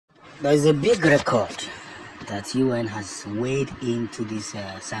There is a big record that UN has weighed into this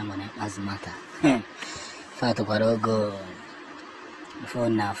Simon Ekpa'S matter. Fact go before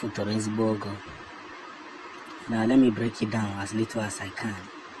now go. Now let me break it down as little as I can,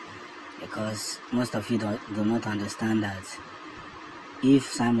 because most of you do not understand that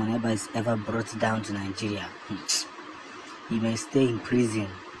if Simon Ekpa'S is ever brought down to Nigeria, he may stay in prison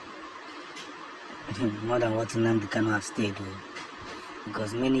more than what Nnamdi Kanu have stayed with,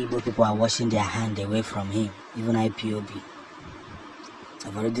 because many Igbo people are washing their hand away from him. Even IPOB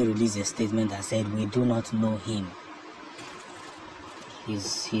have already released a statement that said we do not know him.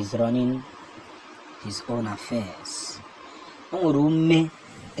 He's running his own affairs.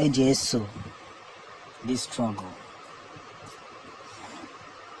 This struggle.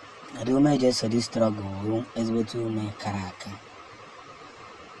 I don't know just this struggle is between Karaka.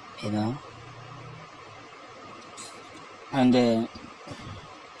 You know? And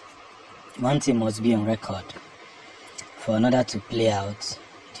one thing must be on record. For another to play out,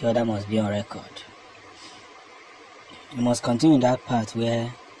 the other must be on record. We must continue that part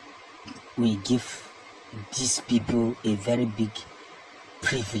where we give these people a very big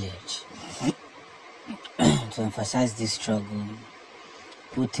privilege to emphasize this struggle,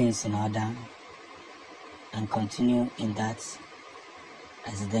 put things in order, and continue in that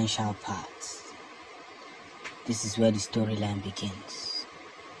residential part. This is where the storyline begins.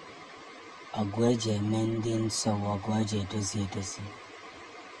 Ogweje mending so Ogweje dozi.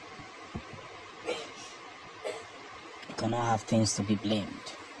 You cannot have things to be blamed.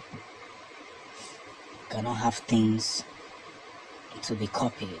 You cannot have things to be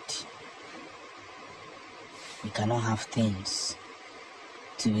copied. You cannot have things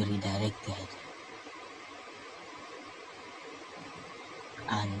to be redirected.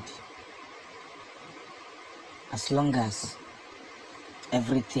 And as long as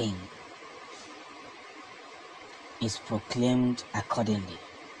everything is proclaimed accordingly,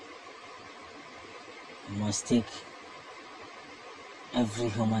 you must take every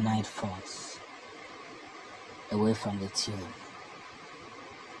humanoid force away from the tune.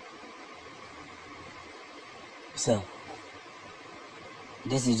 So,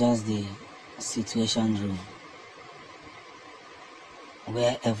 this is just the situation room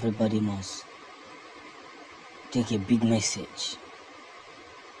where everybody must take a big message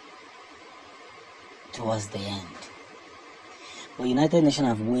towards the end. But United Nations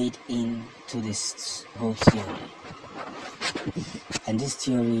have weighed into this whole theory, and this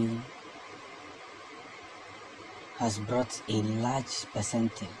theory has brought a large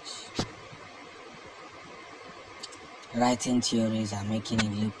percentage. Writing theories are making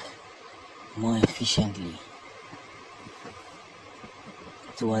it look more efficiently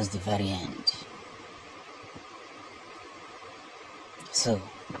towards the very end. So,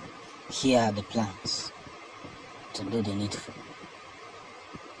 here are the plans to do the needful.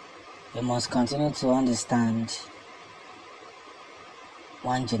 We must continue to understand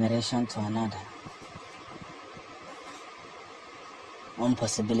one generation to another, one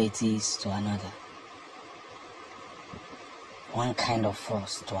possibilities to another, one kind of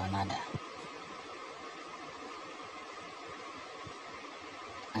force to another.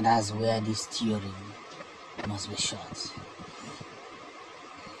 And that's where this theory must be shot.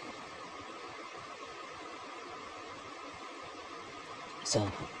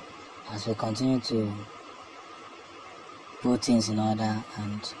 So, as we continue to put things in order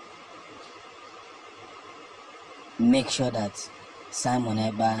and make sure that Simon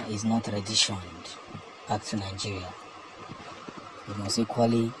Ekpa'S is not renditioned back to Nigeria, we must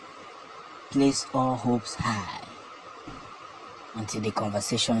equally place all hopes high until the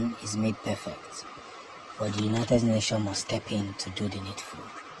conversation is made perfect. But the United Nations must step in to do the needful.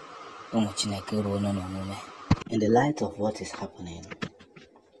 In the light of what is happening,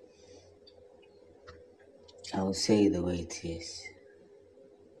 I will say the way it is,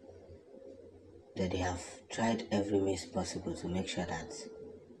 that they have tried every means possible to make sure that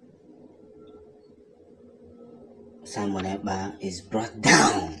Simon Ekpa'S is brought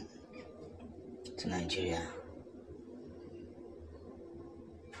down to Nigeria.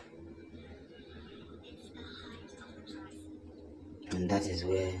 And that is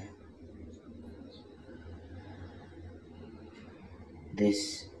where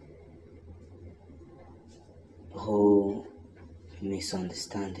this whole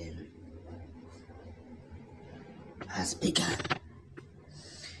misunderstanding has begun.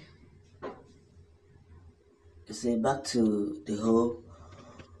 So back to the whole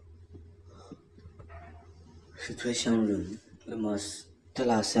situation room, we must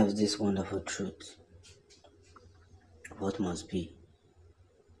tell ourselves this wonderful truth. What must be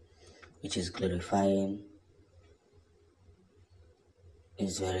which is glorifying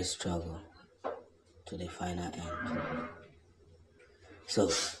his very struggle to the final end. So,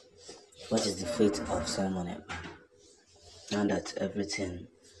 what is the fate of Simon Ekpa? Now that everything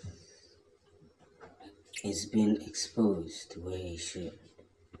is being exposed the way it should,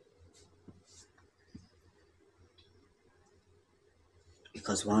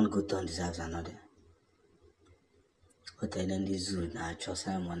 because one good turn deserves another. Hotelin the zoo na cho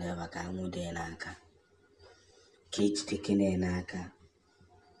Simon Ekpa ka amude n'aka, cage taking n'aka,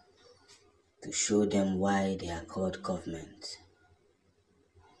 to show them why they are called government,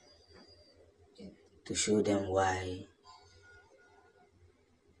 to show them why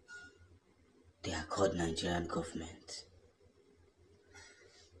they are called Nigerian government.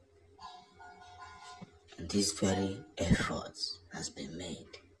 And this very effort has been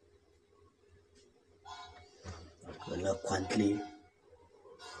made eloquently,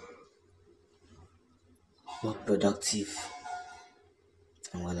 more productive,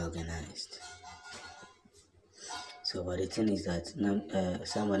 and well organized. So, but the thing is that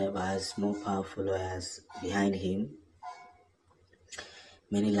Simon Ekpa has more powerful lawyers behind him.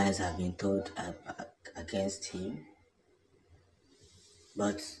 Many lies have been told against him,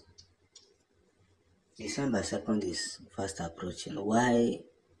 but December 2nd is fast approaching. Why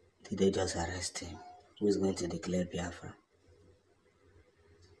did they just arrest him? Who is going to declare Biafra?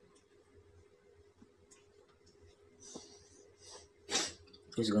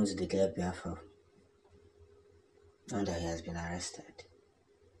 Who is going to declare Biafra now that he has been arrested?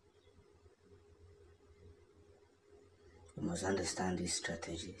 You must understand these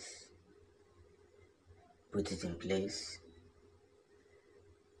strategies, put it in place,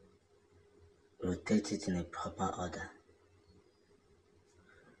 rotate it in a proper order.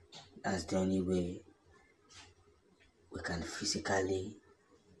 That's the only way we can physically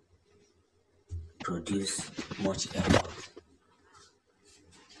produce much effort.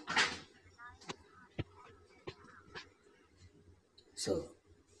 So,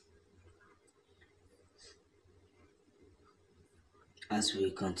 as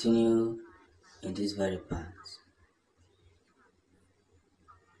we continue in this very path,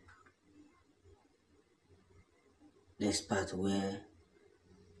 this part where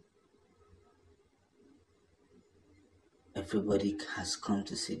everybody has come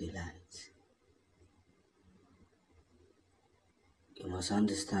to see the light, you must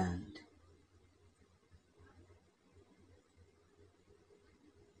understand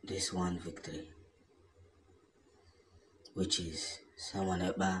this one victory, which is Simon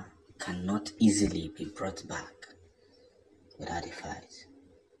Ekpa cannot easily be brought back without a fight.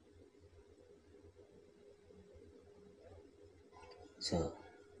 So,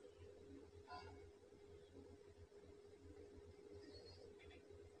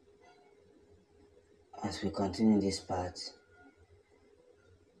 as we continue this path,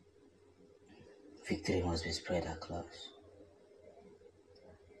 victory must be spread across.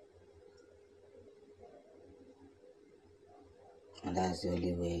 And that's the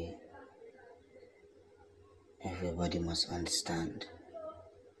only way everybody must understand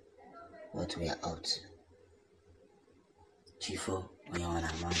what we are out to. Chifo, when you want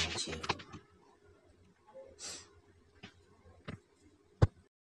a man, Chifo.